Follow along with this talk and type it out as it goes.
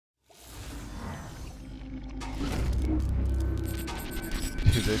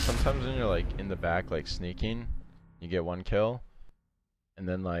Because there's sometimes when you're like in the back, like sneaking, you get 1 kill, and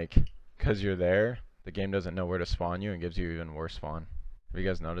then like, cause you're there, the game doesn't know where to spawn you and gives you even worse spawn. Have you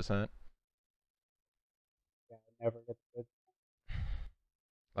guys noticed that? Yeah, I never get good.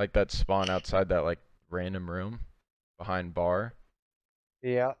 Like that spawn outside that like random room behind bar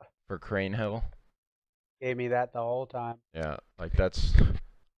Yeah, for Crane Hill. gave me that the whole time. Yeah, like that's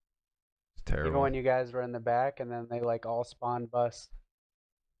it's terrible. Even when you guys were in the back and then they like all spawned bus.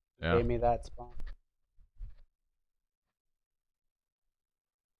 Yeah. Gave me that spawn.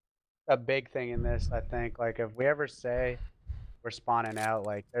 A big thing in this, I think, like if we ever say we're spawning out,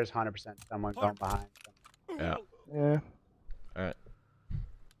 like there's 100% someone going behind. Yeah. Yeah. Alright.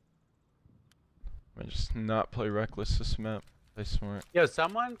 I just not play reckless this map. Play smart. Yo,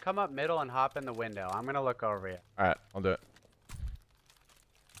 someone come up middle and hop in the window. I'm gonna look over you. Alright, I'll do it.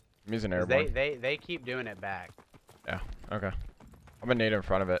 I'm using 'Cause airborne. they keep doing it back. Yeah, okay. I'm gonna nade in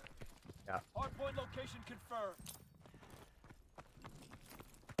front of it. Yeah. Hardpoint location confirmed.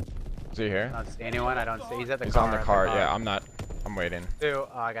 Is he here? I don't see anyone. I don't see. He's at the He's car. on the at car. Yeah, I'm waiting. Two.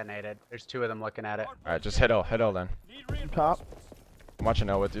 Oh, I got naded. There's 2 of them looking at it. Alright, just hit L then. Top. I'm watching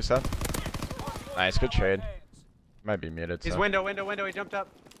L with you, Seth. Nice, good trade. Might be muted. He's so. window. He jumped up.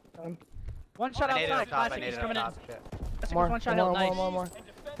 One shot I naded outside. up top. I Classic is naded coming in. up top. Shit. Classic More. is one shot hill. Nice. More.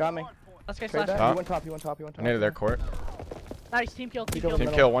 Got me. Let's get Trade slash. that. Top. You went top. You went top. You went top. I naded their court. Nice. Team kill. Team Team kill.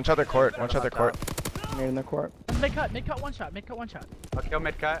 Team kill. One shot their court. One shot their court. Made in the court. Mid cut. Mid cut one shot. Mid cut one shot. I'll kill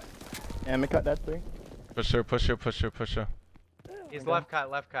mid cut. Yeah, me cut that 3. Push through, push through, push through, push through. He's left cut.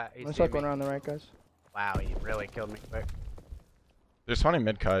 He's Let's seen start me. going around the right, guys. Wow, he really killed me quick. They're spawning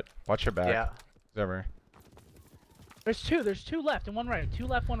mid cut. Watch your back. Yeah. Ever. There's 2. There's 2 left and 1 right. 2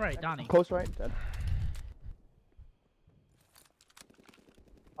 left, 1 right. Donnie. Close right. Dead.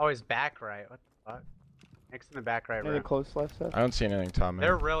 Oh, he's back right. What the fuck? Nick's in the back right Maybe room. close left side. I don't see anything, Tom.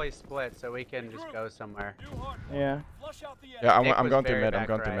 They're really split, so we can just go somewhere. Yeah. Yeah, Nick I'm was going through very mid. I'm back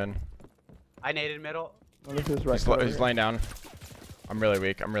going through right. mid. I naded middle. Well, this is right. He's laying down. I'm really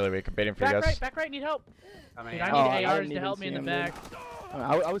weak. I'm baiting for you guys. Back right. Need help. I mean, Dude, I Oh, need I ARs didn't to even help me in see the him, back.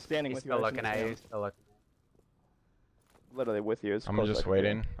 I was standing he's with you. still I looking didn't at see you. him. He's still looking. Literally with you. It's I'm close just like a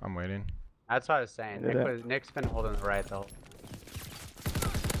waiting. I'm waiting. That's what I was saying. Did it. Nick's been holding the right the whole.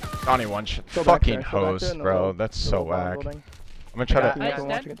 Donnie one shot. Go back Fucking there, go back there hose, in the bro. little- That's the so little bar whack. building. I'm gonna try got- to. Nice,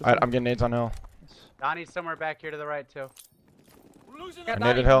 Watching it Alright, I'm getting nades on hill. Donnie's somewhere back here to the right too. Got I naded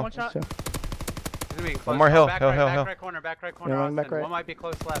Donnie, hill. One shot. So, He's gonna be close. One more hill, Back hill, right, hill, back hill. right corner. Back right Yeah, corner. one back Austin. right. One might be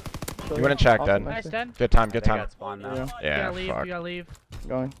close left. You wanna check, Awesome, Dad? Nice, Den. Good time, They good time. got spawned now. Yeah. You Yeah, gotta leave. fuck. You gotta leave.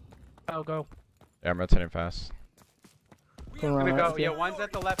 Going. Go. Yeah, I'm rotating fast. Going I'm around gonna go. right. Yeah, one's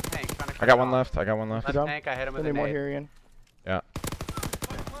at the left tank. Trying to I cut got it one off. left. I got one left. Left Good job. tank. I hit him with Still a need more nade. here again.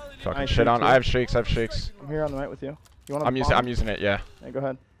 Fucking Nice, shit you on. too. I have streaks. I'm here on the right with you. You want? I'm using it. Yeah. Yeah, go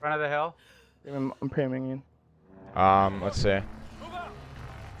ahead. Front of the hill. I'm priming you. Let's see.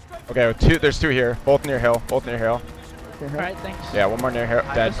 Okay, there's 2 here. Both near hill. Okay, here. Alright, thanks. Yeah, one more near hill.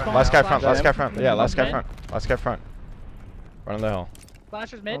 Dead. just Last guy spawned. front. Last guy Got front. him. Yeah, last guy Mid. front. Last guy front. Run on the hill.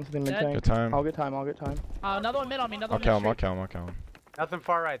 Flashers One's mid. in mid Dead. tank. Good time. I'll get time. Another one mid on me. Another I'll one kill mid him. I'll straight. kill him. I'll kill him. Nothing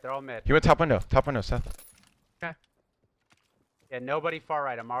far right. They're all mid. He went top window. Top window, Seth. Yeah, nobody far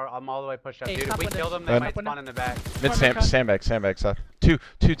right. I'm all the way pushed up. Hey, Dude, if top we window. kill them, they Good. might Top window. spawn in the back. Mid Corner sandbag, Seth. Two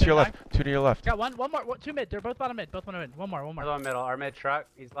to your left. 2 to your left. Got one more. 2 mid. They're both bottom mid. Both one mid. One more. Another one middle. Our mid truck.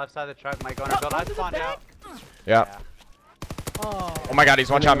 He's left side of the truck. Might go in our build. I one's in the spawned back. out. Yeah. Oh. Oh my God, he's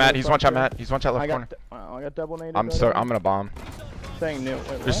one shot Matt. He's one shot Front Matt. He's one shot I left corner. got. Wow, I got double naded. I'm gonna bomb. Saying new.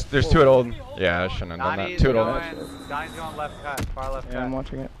 Wait, There's 2 at old. Yeah, I shouldn't have done that. Donnie's 2 at old. Donnie's going left cut. Far left Yeah, I'm cut.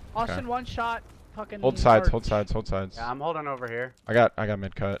 watching it. Austin one shot. Fucking. Hold sides. arch. Hold sides. Hold sides. Yeah, I'm holding over here. I got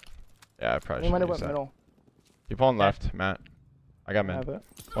mid cut. Yeah, I probably You might should have use went that. middle. Keep pulling left, Matt. I got I have mid. it.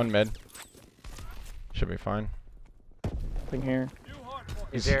 One mid. Should be fine. Thing here.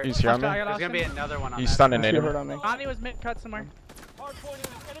 He's He's here. here on Austin, I me. got There's gonna be Austin. another one on He's that stunned side. and She native. hurt on me. Donnie was mid cut somewhere.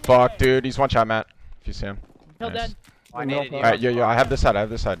 Fuck, dude. He's one shot, Matt. If you see him. Kill Nice. dead. Oh, I needed you. Alright, yo, I have this side.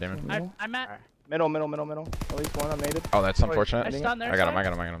 Damon. Middle. I'm at. Middle. At least one. I'm naded. Oh, that's I unfortunate. stunned their I got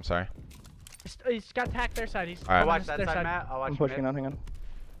him. side. I'm sorry. He's got tack their side. He's. Alright. I'll watch their that side, Matt. I'll watch I'm mid. pushing out. Hang on.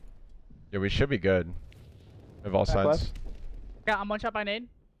 Yeah, we should be good. We have all Back sides. left. I'm one shot by nade.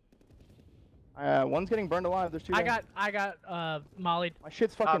 One's getting burned alive. There's 2. I there. got mollied. My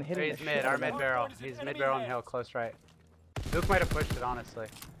shit's fucking hitting He's the mid. shit Our out of mid that. barrel. He's mid barrel on hill, close right. Luke might have pushed it, honestly.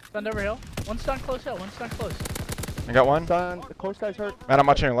 Stunned over hill. One stun close hill. One stun close. I got one. Done. The close guy's hurt. Matt, I'm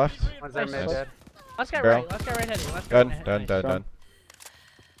watching your left. One's there Nice. mid dead. Let's get Barrel. right. Let's get right heading. Let's get right Dead. heading. Dead.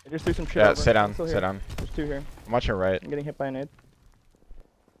 I just threw some shit Yeah, over. sit down. I'm still Sit here. down. There's 2 here. I'm watching your right. I'm getting hit by a nade.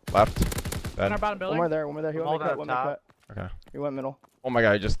 Left. On our Dead. bottom One more building. there. He went Hold mid cut. up One mid top. cut. Okay. He went middle. Oh my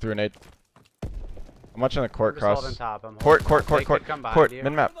god, I just threw an nade. I'm watching the court Just holding cross. top. I'm Court, holding court, top. court, They court, could come behind court, you.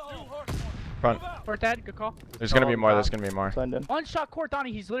 mid-map. Front. Court dead. Good call. There's gonna be holding more, top. there's gonna be more. Signed in. One shot court,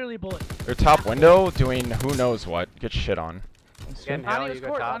 Donnie. He's literally a bullet. They're top window doing who knows what. Get shit on. Getting Donnie hill, was you go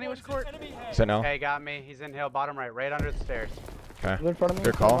court. top. Donnie was court. Is it no? Okay, got me. He's in hill, bottom right, right under the stairs. Okay. He's in front of me.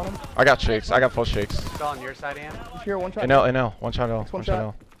 Good he's on call. him. I got shakes. I got full shakes. Still on your side, Ian. He's here, one shot. In L, in L. One shot L. Next one One shot shot.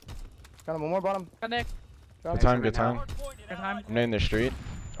 L. Got him, one more bottom. Got Nick. Got Good him. time, good time. Good time. I'm in the street.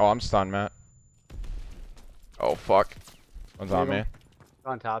 Oh, I'm stunned, Matt. Oh, fuck. One's on me.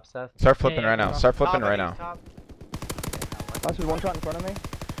 On top, Seth. Start flipping yeah, right now. go. Start flipping Top, right he's now. top. Last was one shot in front of me.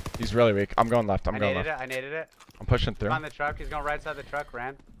 He's really weak. I'm going left. I'm I going naded left. it. I naded it. I'm pushing through. On the truck. He's going right side of the truck.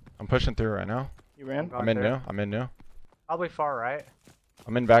 Ran. I'm pushing through right now. You ran. Going I'm in through. new. I'm in new. Probably far right.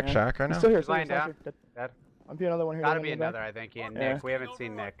 I'm in back Yeah. shack right He's now. still here. He's Still lying here, down. still here. Dead. I'm be another one here. Gotta running be in the back. another, I think, Ian. Yeah. Nick. We haven't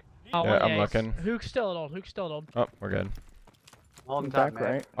seen Nick. Oh, Yeah, one, I'm he's- looking. Hook's still at old. Hook's still at old. Oh, we're good. Holding Back top,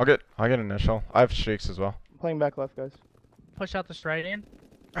 man. right. I'll get initial. I have streaks as well. I'm playing back left, guys. Push out the straight in.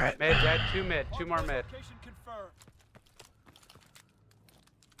 Mid, dead. Two mid. Two more mid. Location confirmed.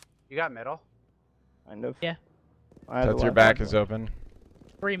 You got middle. Kind of. Yeah. I had the That's your left back one, is open.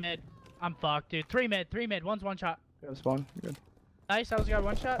 3 mid. I'm fucked, dude. 3 mid. 3 mid. One's one shot. but- Yeah, spawn. You're good. Nice. That was got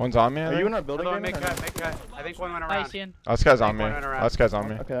one shot. One's on me. I Are you think. in our building, Another Damon, mid or cut. no? Mid cut. I think one went Nice, around. Ian. Last guy's on me. Think one went around. Last guy's on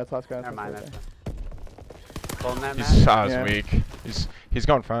me. Okay, that's last guy. Never mind. okay. That's holding that, He's man. he's Yeah. weak. He's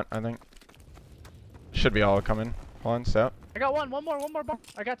going front. I think. Should be all coming. Hold on, step. I got one. One more. One more.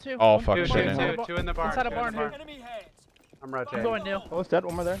 I got 2. Oh, One- fuck, Two, I'm two, shitting inside him. a bar- two in the barn. Inside a two in barn the here. Enemy hands. I'm I'm rotating. going new. Oh, it's dead.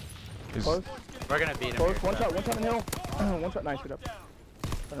 One more there. He's Close. We're gonna beat him. Close. here, One so. shot. One shot in hill. One shot. Nice. Good up.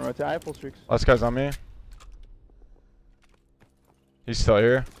 Trying to rotate. I have full streaks. last guy's on me. He's still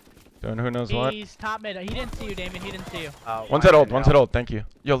here. Doing who knows what. He's top mid. He didn't see you, Damon. He didn't see you. One's at old. One's at old. Thank you.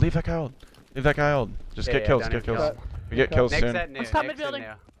 Yo, leave that guy old. Leave that guy old. Just Yeah, get yeah, kills. done Get it. kills. Cut. We get Cut. kills Nick's soon. at new. Let's top Nick's mid at building.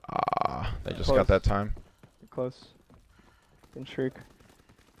 new. Ah, they just Close. got that time. You're close. Can shriek.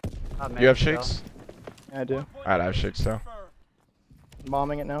 Top You have mid still. shakes? Yeah, I do. Alright, I have shakes too.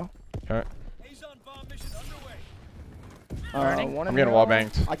 Bombing it now. Okay. Hazon bomb mission underway. Burning. One I'm in getting hill. wall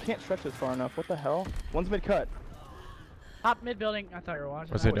banged. I can't stretch this far enough. What the hell? One's mid cut. Top mid building. I thought you were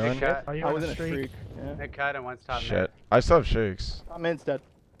watching. What's that. he doing? Cut. Oh, you I were was on in a a streak. streak. Yeah. Mid cut and one's top Shit. I still have shakes. Top mid's dead.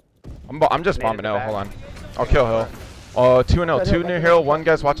 I'm just Made it bombing to L. back. Hold on. I'll kill Hill. Oh, 2 and L. That 2 hill, near that Hill. hill. One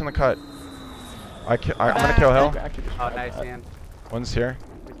guy's watching the cut. I'm gonna kill Hill. Actually just mid. Oh, tried nice, that. Ian. One's here.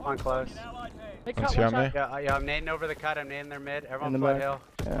 He's one close. Allied hands. They One's cut here one on me. shot. Yeah, I'm nading over the cut. I'm nading their mid. Everyone the flood back. hill.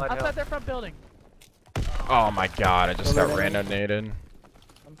 Yeah. Flood hill. Outside their front building. Oh my god, I just got randomated.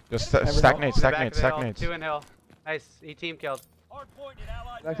 Just stack nades, In the stack back nades, of the stack hill. nades. Two in hill. Nice. He team killed. Hard point in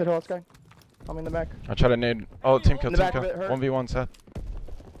Allied Back to the hill, guy. Coming in the back. I try to nade. Oh, team kill, In the team back of kill. it, hurt. 1v1 set.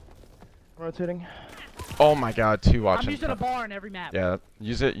 I'm rotating. Oh my god, 2 I'm watching. using a bar in every map. Yeah,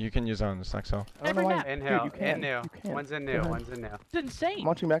 use it. You can use it on this next hill. I don't know Every why. map. In Dude, hill. you can. In new. You can. One's in Go new. ahead. One's in new. It's insane. I'm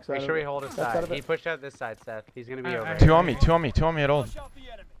watching backside. Make sure we hold his Backside side. of He it. pushed out this side, Seth. He's gonna be Alright, over. alright. here. 2 on me, 2 on me, 2 on me at old. Flush out the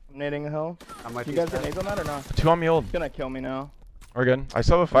enemy. I'm nading a hill. I'm with You you, guys get Seth. nades on that or not? 2 on me old. It's gonna kill me now. We're good. I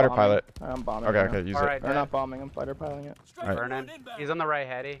still have a fighter Bombing. pilot. I'm bombing. Okay, right okay, now. use Alright, it. Or not bombing. I'm fighter piloting it. Strike Alright. Burning. inbound. He's on the right,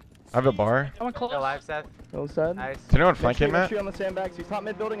 Hetty. I have a bar. Someone close. Still alive, Seth. Hill side. Nice. Is anyone Make sure, flanking, make Matt? sure you're on the sandbags. He's top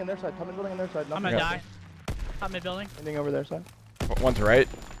mid building in their side. Top mid building in their side. I'm Nothing gonna else. die. Top mid building. Anything over their side. One's right.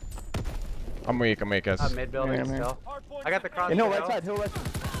 I'm weak, guys. Mid building I'm here. still. Hard point I got the is cross. In hill to right hill. side. Hill right side.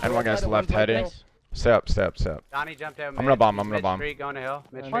 And Hill one right guy's side and left one's right heading. hill. Step, step, step. Donnie jumped out. I'm gonna bomb, I'm gonna mid bomb. Street going to hill.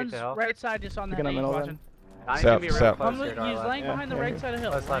 Mid street One's to hill. right side just on the Looking head. at He's middle watching. Donnie's Step, gonna be real step. close I'm here he's to our left. laying Yeah, behind the yeah, right yeah. side of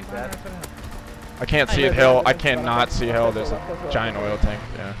hill. Let's Laying left behind that. the right side of hill. I can't see Hey, it hill. I left, cannot see hill. There's a left, giant oil tank.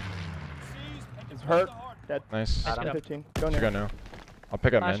 Yeah. seized and It's defend hurt. the hard Dead. Nice. Got him. 15. Go Should near. go now. I'll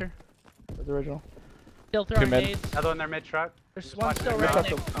pick up mid. Flasher. That's the original. Still throwing mid. nades. Another one there mid truck. There's one still Watch right.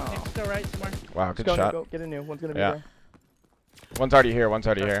 it. Nick. Oh. Nick's still right somewhere. Wow, Just good go, shot. Go. Get a new. One's gonna be Yeah. there. One's already here. One's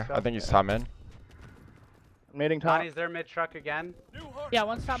already Let's here. go. I think he's top mid. I'm nading top. Donnie's there mid truck again. New hard Yeah,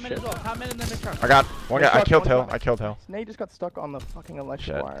 one's top mid as Shit. well. Top mid and then mid truck. I got one guy. I truck, killed one hill. truck. I killed hill. Nate just got stuck on the fucking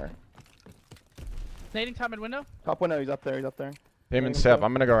electrical Shit. wire. Nading top mid window. Top window. He's up there. He's up there. Damon Nading step. still.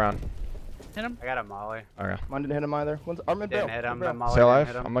 I'm gonna go around. Hit him. I got a molly. Okay. Mine didn't hit him either. One's our mid Didn't barrel. hit him. Mid The barrel. molly Stay didn't alive.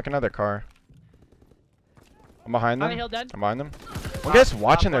 hit him. I'm looking at their car. I'm behind Donnie them. Hill dead. I'm behind them. One guy's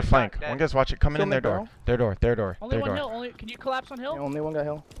watching their one flank. truck, One dead. guy's watching. Coming Still in their mid door. barrel? Their door. Their door. Only Their one door. hill. Only. Can you collapse on hill? Yeah, only one got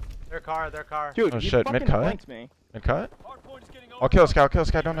hill. Their car. Dude, Oh, he shit, fucking mid-cut? flanked me. Mid cut. Hard point is getting I'll kill this guy. I'll kill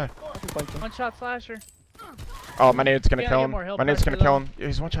this guy. Don't die. Fucking flanked me. One shot slasher. Oh, my nade's gonna We gotta kill get him. more hill My nade's pressure gonna kill though. him.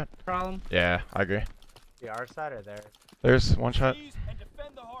 He's one shot. Problem. Yeah, I agree. The our side or theirs? There's one shot. Seize and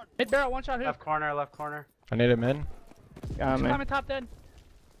defend the hard Mid barrel. One shot. Who? Left corner. I need him in. Yeah, He's man. climbing top dead.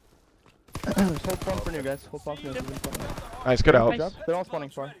 Just hold spawn for new guys. Hold spawn for new. Nice, good out. Good job. They're all spawning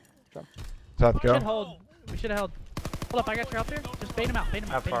far. South, We should go. hold. We should have held. Hold up, I got your help here. Just bait him out. Bait him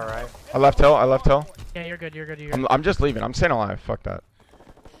How out. Bait him far out. right? I left hill, I left hill. Yeah, you're good. You're good. You're good. I'm just leaving. I'm staying alive. Fuck that.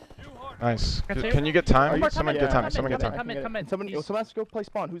 Nice. Got two. Can you get time? One more, Someone come get in, time. come Someone in, get time. come in, come in. Someone has to go play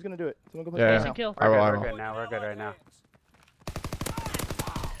spawn. Who's gonna do it? Someone go play Yeah, spawn. Decent kill. I will, I We're will. good now. We're good right now.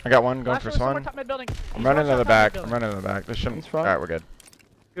 I got one going Last for one, somewhere Swan. top mid building. I'm He's running one to the shot top back. mid I'm building. running to the back. This shouldn't. He's front. Alright, we're good.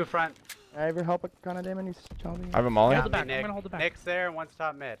 Two front. I ever help a kind of Damon? He's challenging. I have a molly. Hold the back. Nick. I'm gonna hold the back. Nick's there and one's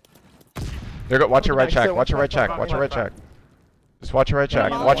top mid. There go. Watch your right Nice, check. so Watch your right one check. front, Watch your one right check. front. Just watch your right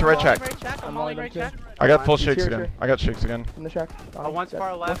check. I'm Watch your right mollying check. I'm mollying mollying right too. check. I got full He's shakes here, again. here. I got shakes again. In the shack. Oh, one's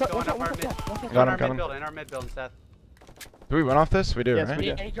far left One going shot, up one our shot, mid. one shot. Got him, In our got him. mid building, in our mid building, Seth. Do we win off this? We do, Yes, right?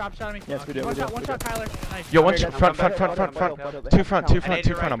 we do. He dropped shot at me. Yes, we do, One we shot, do, one we shot, do. Kyler. Nice. Yo, one Okay, shot. I'm Front, coming front, back, front, front, I'm front. coming Two front, I two need front, you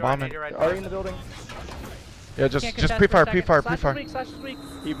two front. I'm right, I need bombing. you right Already side. in the building. Yeah, Can't just contest pre-fire, for a pre-fire, second. pre-fire. Slash is weak.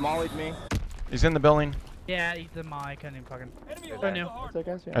 He mollied me. He's in the building. Yeah, he's the I couldn't even fucking. Enemy Good I holds knew. the hard What's that,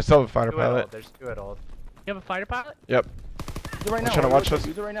 guys? Yeah. I still have a fighter Two at old. pilot. There's two at old. You have a fighter pilot? Yep. Use it right I'm now. trying to watch this.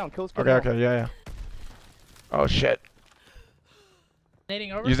 Use it right now. Kill his Okay, okay, yeah, yeah. Oh shit.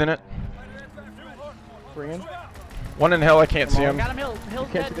 Nading over. Using it. Bring in. One in hill. I can't see him. Got him. Hill's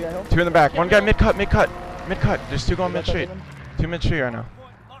Can't see dead. the guy hill. Two in the back. One guy mid cut, mid cut, mid cut. There's two going Got mid that street. Damon? Two mid street right now.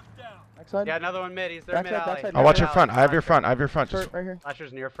 locked down. Backside. Yeah, another one mid. He's there Backside, mid alley. backside. I'll watch your Mid front. alley. I have your front. I have your front. Just Shirt right here.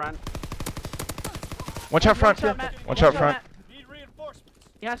 Flasher's near front. watch out front. One shot, Matt. Watch One out shot, front. Matt. Need reinforcements.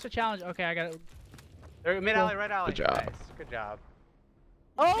 He has to challenge. Okay, I got it. They're mid alley, right alley. Good job. Nice. Good job.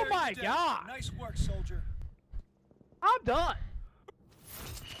 Oh Carry my down. god. Nice work, soldier. I'm done.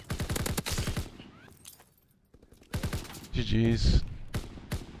 GG's.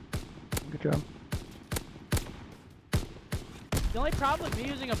 Good job. The only problem with me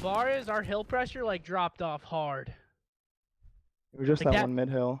using a bar is our hill pressure like dropped off hard. It was just Like that that- one mid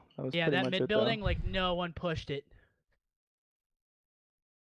hill. That was Yeah, pretty that much mid it, though. building, like no one pushed it.